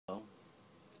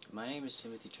My name is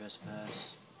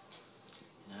Timothytrespas,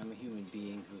 and I'm a human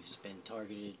being who's been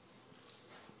targeted,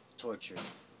 tortured,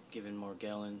 given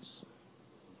Morgellons,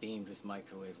 beamed with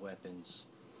microwave weapons,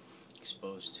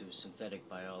 exposed to synthetic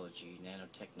biology,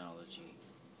 nanotechnology,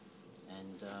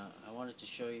 and I wanted to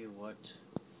show you what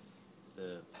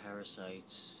the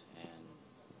parasites and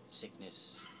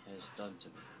sickness has done to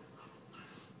me.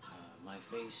 My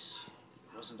face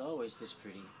wasn't always this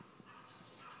pretty,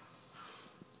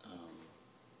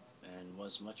 and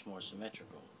was much more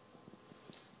symmetrical.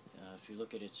 If you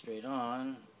look at it straight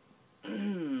on,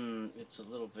 it's a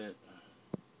little bit,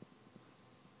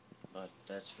 but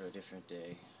that's for a different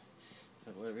day.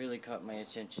 But what really caught my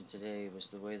attention today was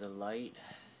the way the light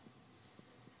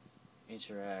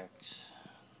interacts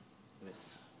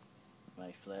with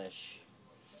my flesh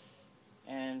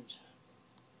and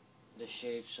the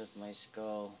shapes of my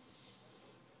skull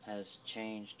has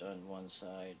changed on one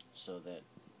side so that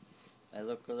I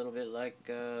look a little bit like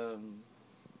where are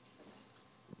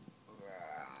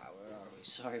we?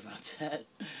 Sorry about that.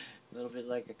 A little bit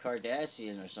like a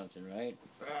Cardassian or something, right?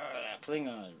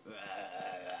 Klingon.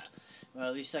 Well,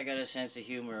 at least I got a sense of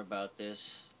humor about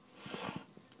this.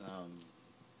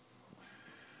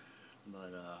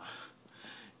 But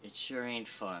it sure ain't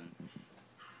fun.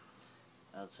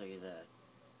 I'll tell you that.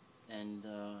 And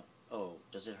oh,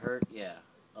 does it hurt? Yeah,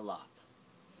 a lot.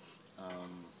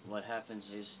 What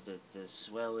happens is that the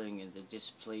swelling and the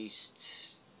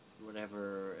displaced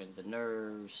whatever and the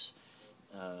nerves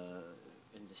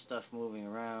and the stuff moving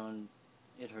around,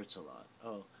 it hurts a lot.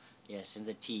 Oh yes, and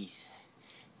the teeth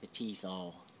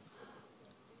all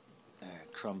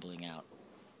crumbling out,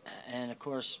 and of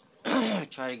course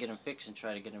try to get them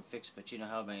fixed, but you know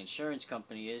how my insurance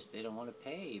company is, they don't want to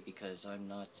pay because I'm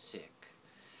not sick.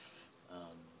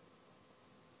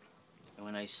 And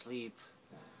when I sleep,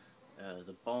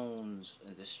 the bones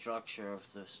and the structure of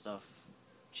the stuff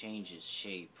changes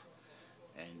shape,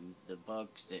 and the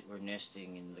bugs that were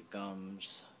nesting in the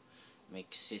gums make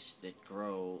cysts that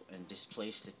grow and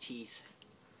displace the teeth.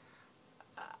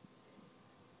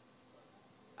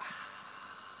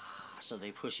 So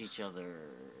they push each other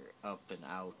up and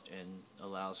out and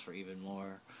allows for even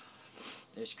more.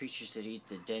 There's creatures that eat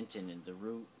the dentin and the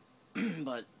root,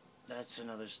 but that's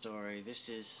another story. This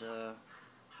is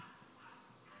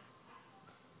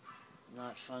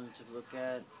not fun to look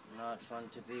at, not fun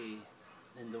to be.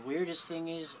 And the weirdest thing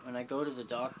is, when I go to the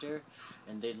doctor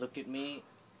and they look at me,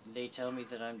 they tell me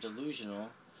that I'm delusional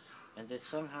and that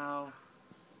somehow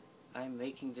I'm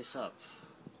making this up.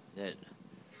 That,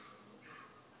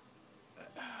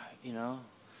 you know,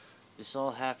 this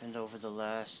all happened over the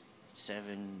last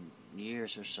 7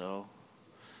 years or so.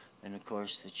 And of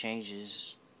course the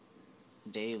changes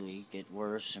daily get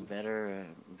worse and better,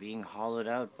 being hollowed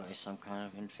out by some kind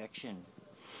of infection.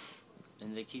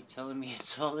 And they keep telling me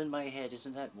it's all in my head.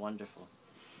 Isn't that wonderful?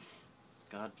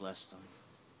 God bless them.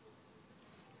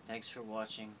 Thanks for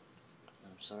watching.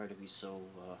 I'm sorry to be so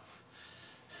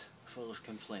full of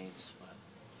complaints, but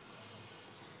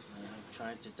I'm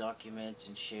trying to document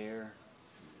and share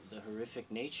the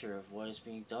horrific nature of what is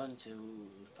being done to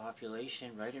the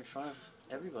population right in front of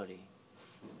everybody.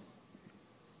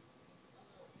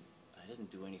 I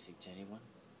didn't do anything to anyone.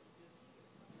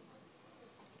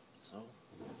 So,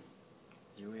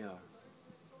 here we are.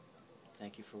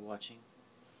 Thank you for watching.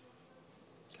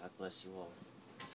 God bless you all.